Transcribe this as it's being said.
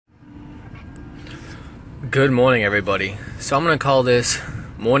Good morning, everybody. So I'm going to call this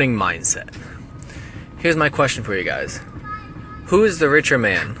Morning Mindset. Here's my question for you guys. Who is the richer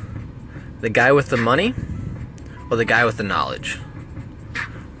man? The guy with the money or the guy with the knowledge?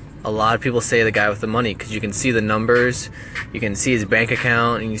 A lot of people say the guy with the money because you can see the numbers, you can see his bank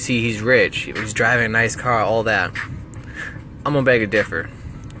account, and you see he's rich, he's driving a nice car, all that. I'm going to beg to differ.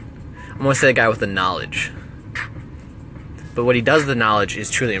 I'm going to say the guy with the knowledge. But what he does with the knowledge is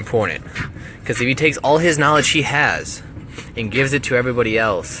truly important. Because if he takes all his knowledge he has and gives it to everybody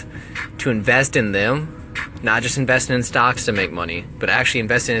else to invest in them, not just investing in stocks to make money, but actually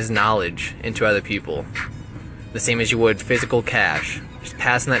investing his knowledge into other people, the same as you would physical cash, just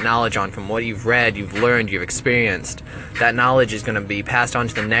passing that knowledge on from what you've read, you've learned, you've experienced, that knowledge is going to be passed on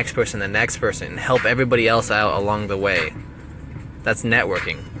to the next person, and help everybody else out along the way. That's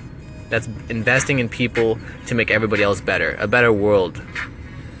networking. That's investing in people to make everybody else better, a better world.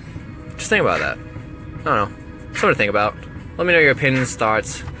 Just think about that. I don't know. Something to think about. Let me know your opinions,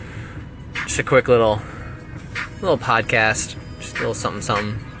 thoughts. Just a quick little podcast. Just a little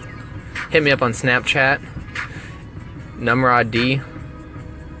something. Hit me up on Snapchat. Numrod D.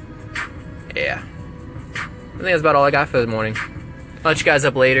 Yeah. I think that's about all I got for this morning. I'll let you guys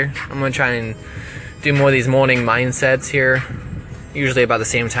up later. I'm going to try and do more of these morning mindsets here. Usually about the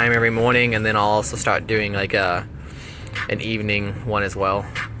same time every morning. And then I'll also start doing like an evening one as well.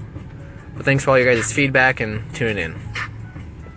 But thanks for all your guys' feedback and tuning in.